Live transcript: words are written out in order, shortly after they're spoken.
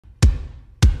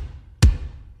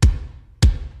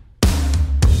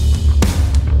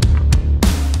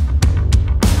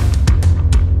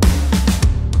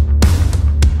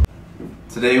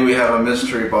Today we have a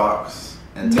mystery box,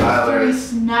 and Tyler. Mystery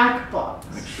snack box.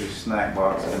 Mystery snack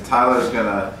box, and Tyler's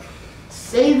gonna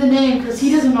say the name because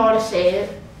he doesn't know how to say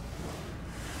it.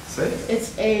 Say it.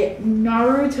 It's a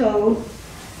Naruto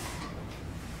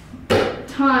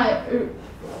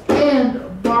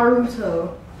and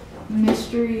Boruto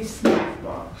mystery snack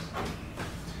box.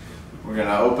 We're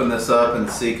gonna open this up and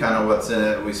see kind of what's in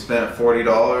it. We spent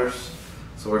 $40,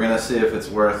 so we're gonna see if it's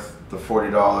worth the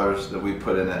 $40 that we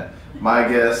put in it. My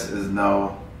guess is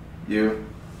no. You?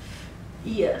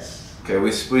 Yes. Okay,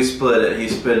 we split it. He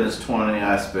split his 20,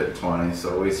 I split 20.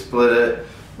 So we split it.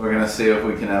 We're gonna see if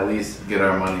we can at least get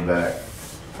our money back.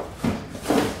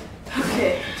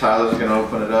 Okay. Tyler's gonna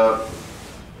open it up.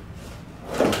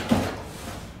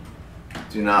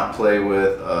 Do not play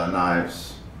with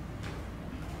knives.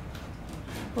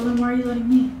 Well, then why are you letting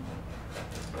me?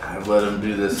 I've let him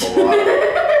do this a lot,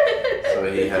 so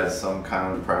he has some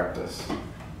kind of practice.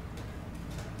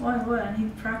 Why? What? I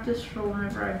need practice for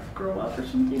whenever I grow up or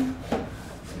something?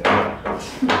 Yeah.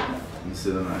 You see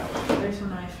the knife. There's a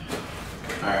knife.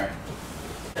 Alright.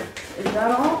 Is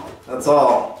that all? That's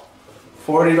all.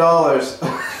 $40. $40.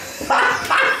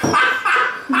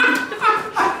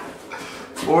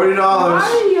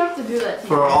 Why do you have to do that to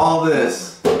for me? all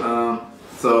this.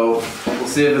 So we'll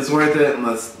see if it's worth it, and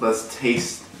let's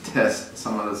test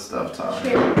some of this stuff, Tyler.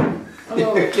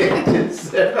 Hello. You can't just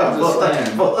sit up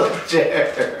pull a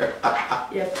chair.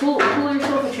 Yeah, pull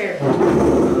yourself a chair.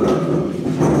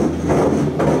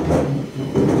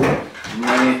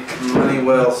 Money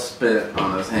well spent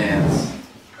on his hands.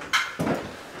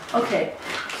 Okay,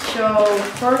 so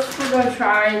first we're gonna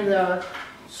try the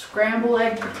scrambled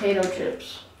egg potato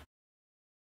chips.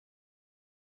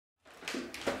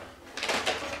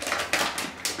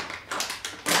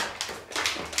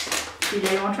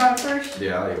 DJ, you wanna try it first?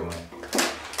 Yeah, I'll eat one.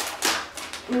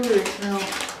 Ooh, it smells.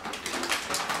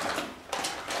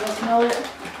 Don't smell it.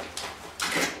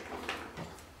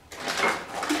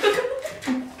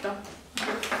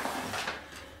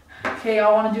 Okay,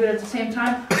 y'all want to do it at the same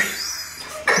time?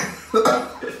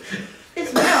 It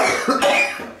smells.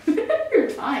 You're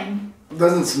fine. It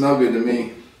doesn't smell good to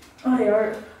me. Oh, you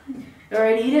are. You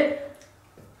already eat it?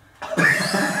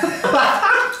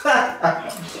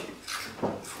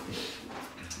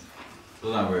 It's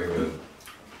not very good.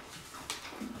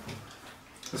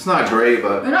 It's not great,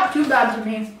 but They're not too bad to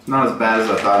me. it's not as bad as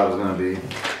I thought it was gonna be.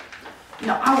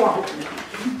 No, I want to open it.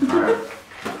 Alright.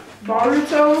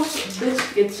 Boruto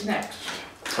biscuits next.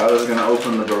 Tyler's gonna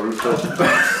open the Naruto.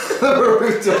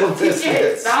 Naruto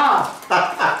biscuits. Stop.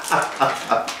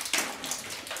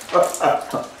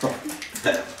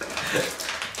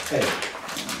 Hey.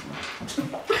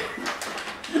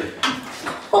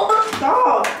 Oh,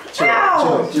 stop.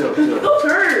 Ow. Chill. Those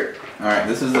hurt. Alright,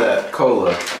 this is that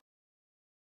cola.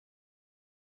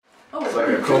 Oh, It's like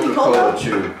a Coca-Cola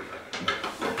chew.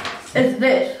 It's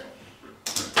this.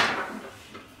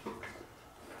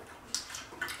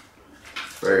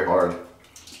 Very hard.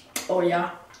 Oh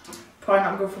yeah. Probably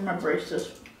not good for my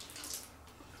braces.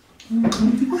 I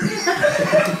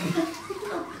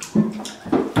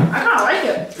kinda like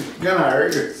it. You're gonna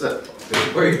hurt yourself. It's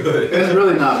pretty good. It's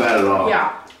really not bad at all.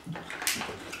 Yeah.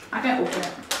 I can't open it.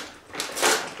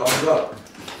 Thumbs up.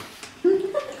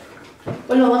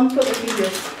 Wait, no, let me put the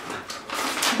fingers.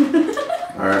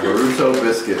 Alright, Naruto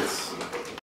biscuits.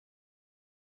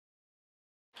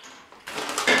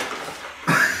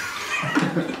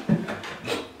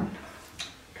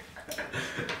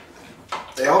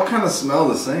 They all kind of smell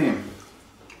the same.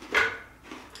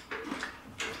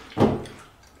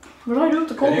 What do I do with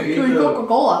the Can you eat the-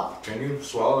 Coca-Cola? Can you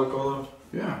swallow the cola?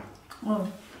 Yeah. Oh.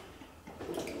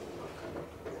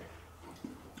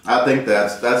 I think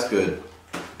that's good.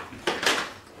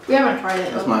 We haven't tried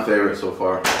it. That's though. my favorite so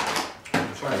far.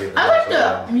 I'm trying to get I like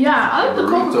the, yeah, I like the Naruto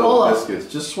Coca-Cola. biscuits.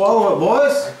 Just swallow it,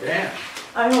 boys. Damn.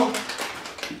 I know.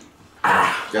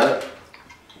 Got it?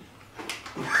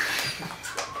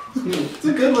 It's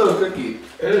a good little cookie.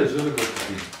 It is really good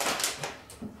cookie.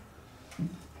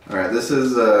 Alright, this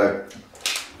is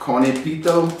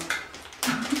Conipito.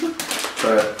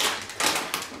 But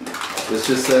this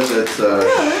just says it's Yeah,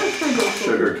 that is pretty good.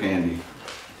 sugar candy.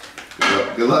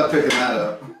 Good luck picking that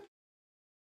up.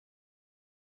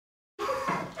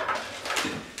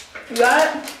 You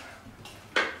got it?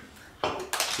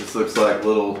 This looks like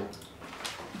probably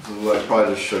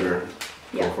just sugar.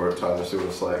 Yeah. Go for it, Tyler, see what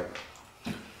it's like.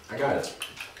 I got it.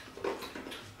 Do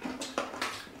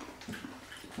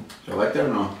you like that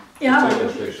or no? Yeah, I It's like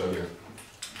like it. straight sugar.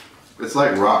 It's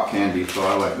like rock candy, so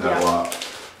I like that a Yeah. lot.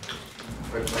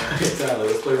 Hey Tyler,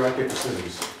 let's play rock, paper,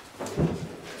 scissors.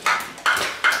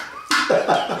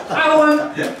 I won.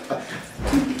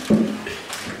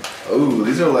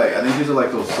 are like, I think these are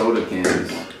like those soda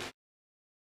candies.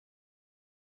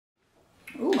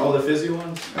 Ooh. Oh, the fizzy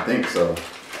ones? I think so.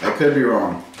 I could be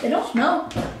wrong. They don't smell.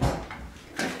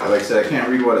 Like I said, I can't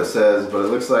read what it says, but it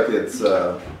looks like it's,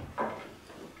 yeah,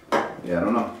 I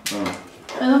don't know.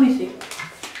 Let me see.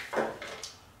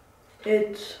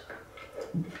 It's...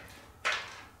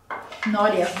 No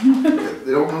idea.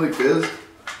 They don't really fizz.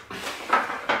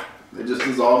 They just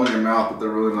dissolve in your mouth, but they're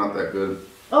really not that good.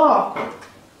 Oh.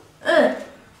 Ugh.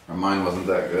 Or mine wasn't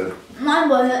that good. Mine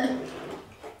wasn't.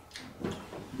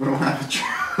 We don't have a,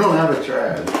 we don't have a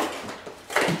trash.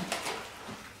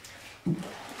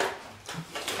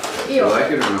 Do you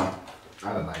like it or no?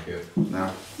 I don't like it.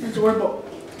 No. It's horrible.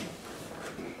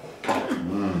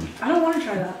 I don't want to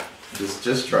try that.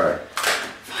 Just try.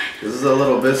 This is a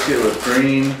little biscuit with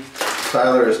green.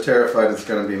 Tyler is terrified it's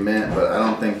going to be mint, but I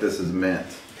don't think this is mint.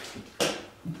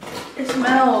 It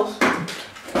smells.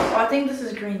 Oh, I think this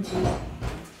is green tea.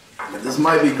 This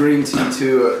might be green tea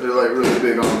too. They're like really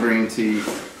big on green tea.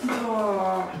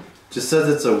 Oh. Just says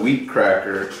it's a wheat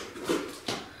cracker.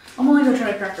 I'm only going to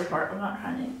try the cracker part. I'm not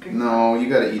trying to eat green. No, you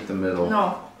got to eat the middle.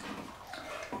 No.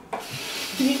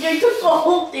 You took the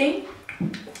whole thing?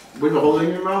 With the hole in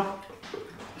your mouth?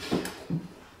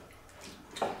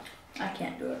 I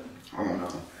can't do it. I don't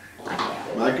know. I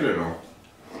can't. Like it or no?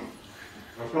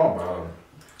 That's not bad.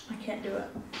 I can't do it.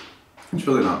 It's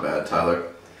really not bad, Tyler.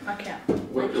 I can't.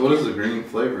 What is the green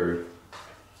flavor?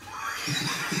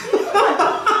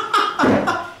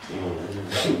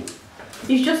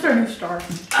 He's just our new star.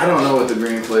 I don't know what the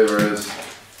green flavor is.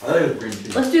 I think it's green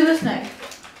tea. Let's do this next.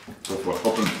 Go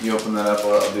for it. You open that up,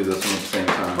 I'll do this one at the same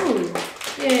time. Ooh.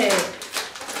 Yay.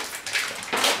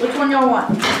 Which one y'all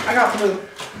want? I got blue.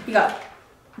 You got...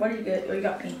 What did you get? Oh, you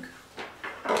got pink.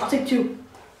 I'll take 2.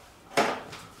 Are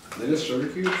they just sugar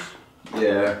cubes?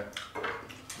 Yeah.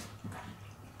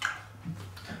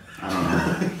 I don't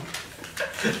know.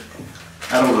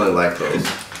 I don't really like those.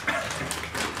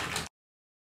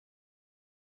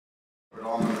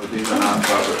 These are not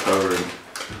chocolate covered.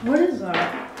 What is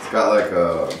that? It's got like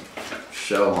a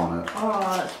shell on it.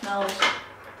 Oh, it smells.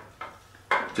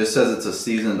 Just says it's a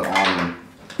seasoned almond.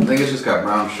 I think it's just got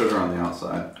brown sugar on the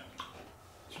outside.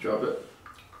 Just drop it.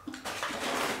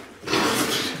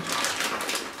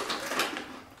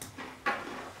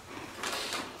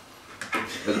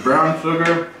 It's brown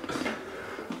sugar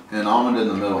and almond in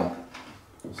the middle.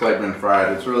 It's like been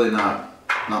fried. It's really not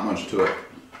much to it.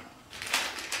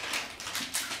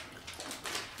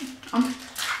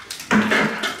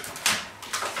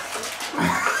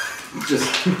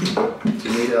 Just, do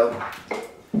you need help?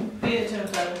 Feed it to him,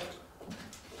 Tyler.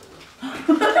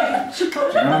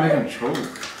 You're not making choke.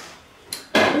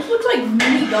 This looks like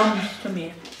mini gums to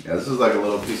me. Yeah, this is like a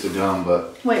little piece of gum,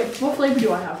 but Wait, what flavor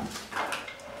do I have?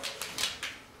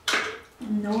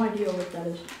 No idea what that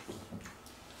is.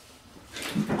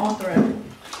 I want the red.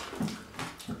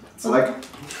 it's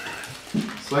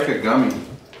like a gummy.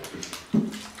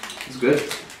 It's good.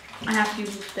 I have to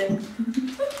use a stick. Did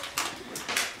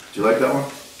you like that one?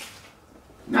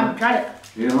 I haven't tried it.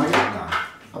 You didn't like it? Nah.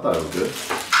 I thought it was good.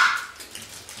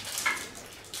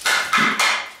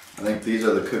 I think these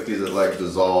are the cookies that like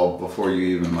dissolve before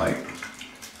you even like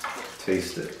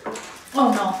taste it.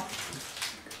 Oh no.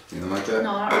 You didn't like that?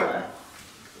 No, not really.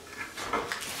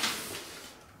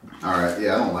 Alright,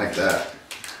 yeah, I don't like that.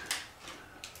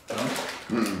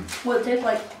 What it tastes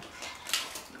like?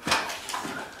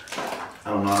 I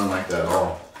don't know, I don't like that at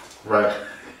all. Right.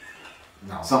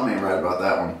 No. Something ain't right about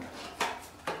that one.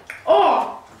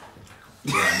 Oh!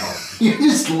 Yeah, no. You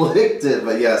just licked it,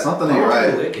 but yeah, something ain't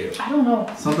right. Lick it. I don't know.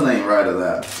 Something ain't right of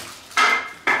that.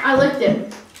 I licked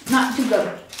it. Not too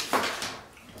good.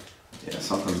 Yeah,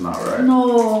 something's not right.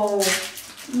 No.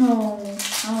 No. I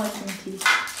don't like green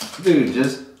tea. Dude,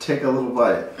 just take a little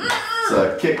bite. It's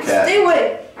a Kit Kat. Stay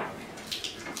away.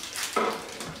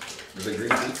 Is it green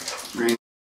tea? Green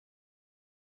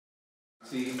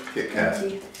tea, Kit Kat.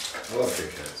 Green tea. I love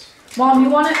Kit Kats. Mom, you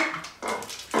want it?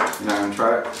 You not gonna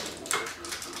try it?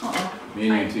 Uh-oh. Me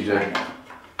and you, TJ.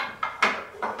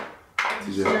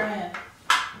 Stir TJ. in.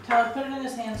 Tyler, put it in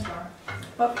his hand store.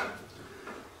 Oh.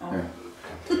 Here.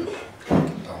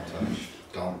 Don't touch.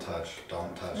 Don't touch.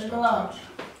 Don't touch. Leave it Don't alone. touch.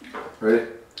 Ready?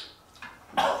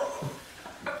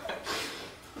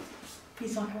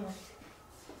 He's not gonna like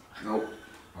Nope.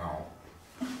 Wow.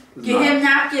 It's Get not. him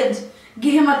napkins.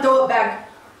 Get him a throw it bag.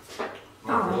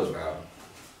 That was bad.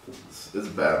 It's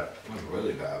bad. That was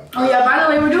really bad. Oh yeah, by the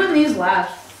way, we're doing these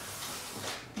last.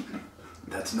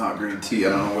 That's not green tea. I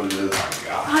don't know what it is. Oh my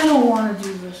god. I don't want to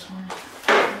do this one.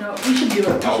 No, we should do it.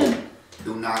 We No. should.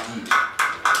 Do not eat.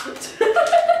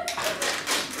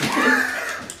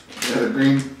 The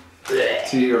green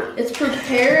tea or It's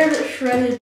prepared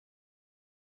shredded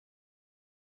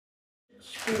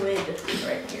squid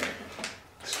right here.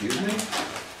 Excuse me?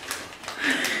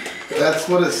 that's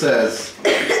what it says.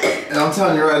 And I'm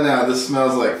telling you right now, this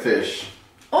smells like fish.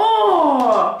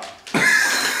 Oh!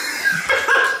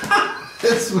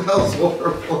 It smells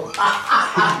horrible.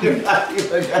 You're not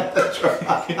even gonna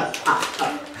try.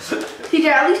 TJ,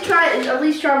 at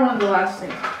least try one of the last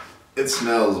things. It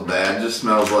smells bad. It just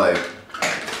smells like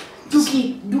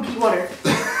Dookie water.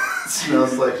 it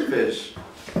smells like fish.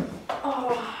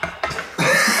 Oh.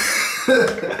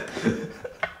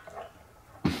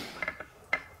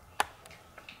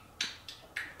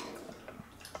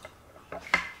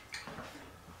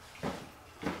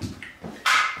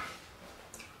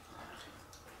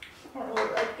 I don't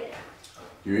really like it.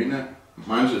 You eating it?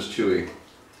 Mine's just chewy.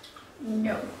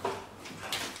 No.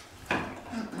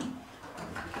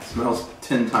 It smells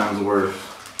 10 times worse.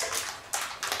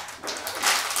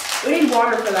 We need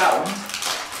water for that one.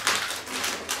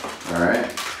 Alright.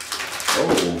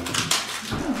 Oh.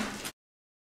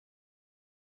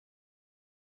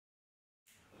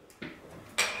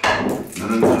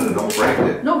 No, don't break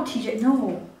it. No, TJ,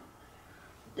 no.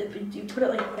 If you put it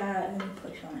like that and then you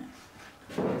push on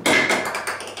it.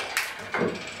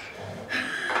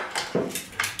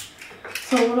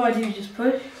 So what do I do? Just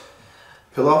push?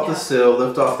 Peel off the Yeah. seal,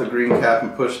 lift off the green cap,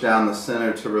 and push down the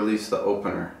center to release the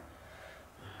opener.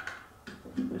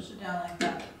 Push it down like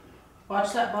that.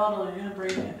 Watch that bottle, you're gonna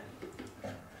break it.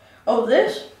 Oh,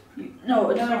 this? No,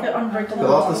 it's No. like an unbreakable.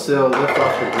 Peel off the seal, lift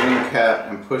off the green cap,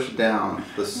 and push down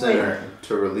the center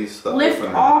to release the Lift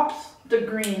opener. off the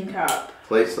green cap.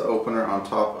 Place the opener on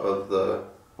top of the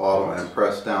bottle and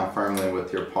press down firmly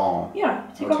with your palm. Yeah,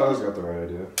 you take Well, Tyler's off. got the right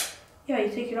idea. Yeah, you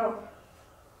take it off.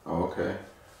 Oh, okay.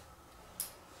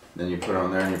 Then you put it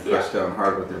on there and you press down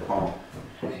hard with your palm.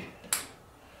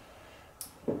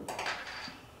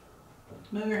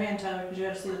 Move your hand, Tyler, because you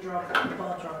gotta see the drop, the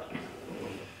ball drop.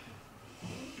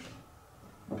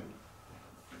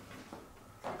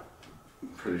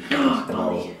 Pretty sure this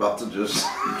bottle's about to just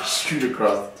shoot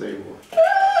across the table.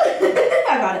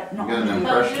 I got it. No. You got an No, do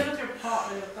impression. it with your paw,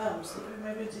 with your thumbs.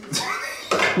 Maybe it's easier.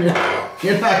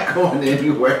 You're not going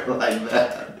anywhere like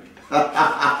that.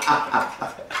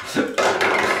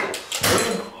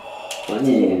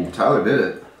 Ooh, Tyler did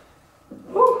it.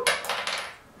 Woo.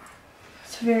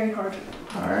 It's very hard.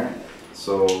 Alright,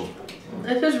 so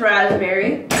This is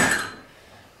raspberry. I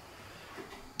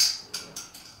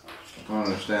don't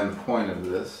understand the point of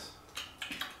this.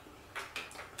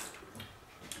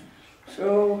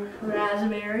 So,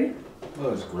 raspberry. Oh,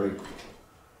 that's great.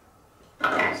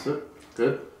 That's it.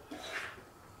 Good.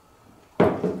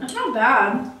 That's not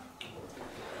bad.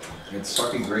 It's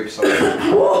sucky grape cider.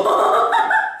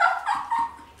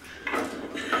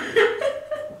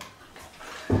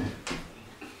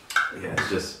 Yeah, it's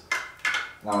just.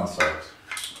 That one sucks.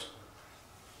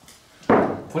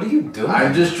 What are you doing?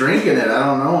 I'm just drinking it. I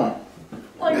don't know.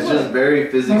 Like It's what? just very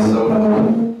fizzy soda. I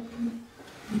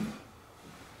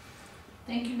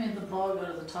think you made the ball go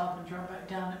to the top and drop back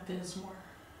down. It fizz more.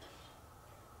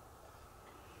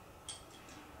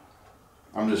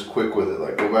 I'm just quick with it.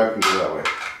 Like, go back and go that way.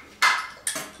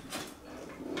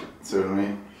 See what I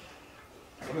mean?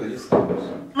 What are these things?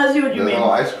 I see what you There's mean.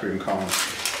 little ice cream cones.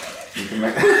 You can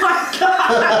make.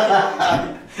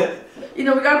 You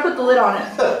know, we gotta put the lid on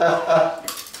it.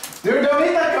 Dude, don't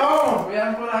eat that cone! We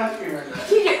haven't put ice cream in there.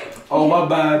 TJ! Oh, my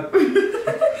bad.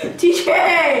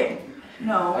 TJ!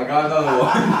 No. I got another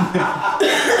one.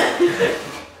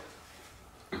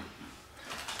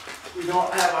 We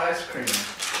don't have ice cream.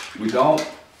 We don't?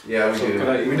 Yeah, we So do. could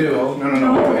I eat We the do. cone? No.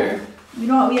 No. Okay. You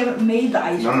know what? We haven't made the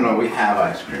ice cream. No. We have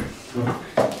ice cream.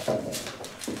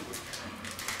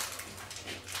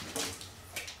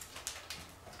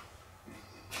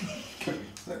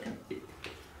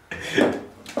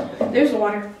 There's the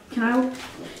water. Can I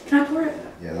pour it?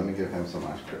 Yeah, let me give him some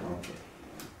ice cream.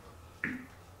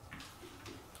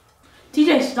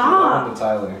 TJ, That stop! one to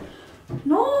Tyler.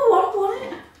 No, I don't want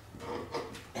it.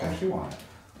 How do you want it?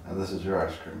 Now this is your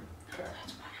ice cream. Okay.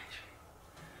 That's my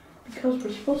ice cream.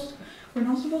 Because we're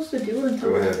not supposed to do it until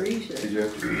Go we ahead. freeze Did it. you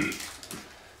have to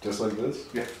Just like this?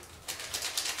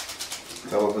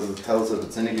 tell us if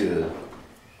it's any good?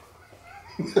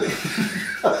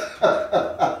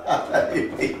 You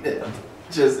eat it.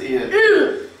 Just eat it.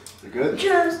 Ew. You good?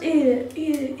 Just eat it,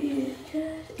 eat it, eat it,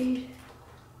 just eat it.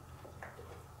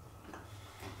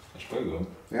 That's pretty good.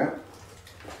 Yeah.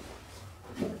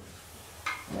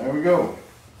 There we go.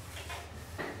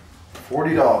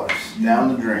 $40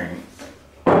 down the drain.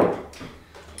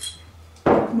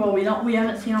 Well, we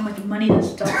haven't seen how much money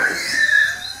this stuff is.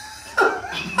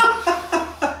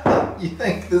 You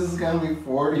think this is gonna be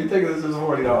 40? You think this is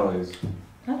 $40?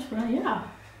 That's right, yeah.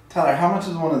 Tyler, how much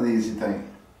is one of these, you think?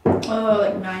 Like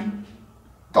 $9.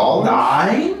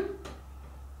 $9?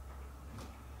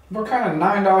 What kind of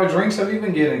 $9 drinks have you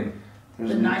been getting?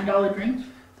 The $9 drinks?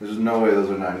 There's no way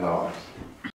those are $9.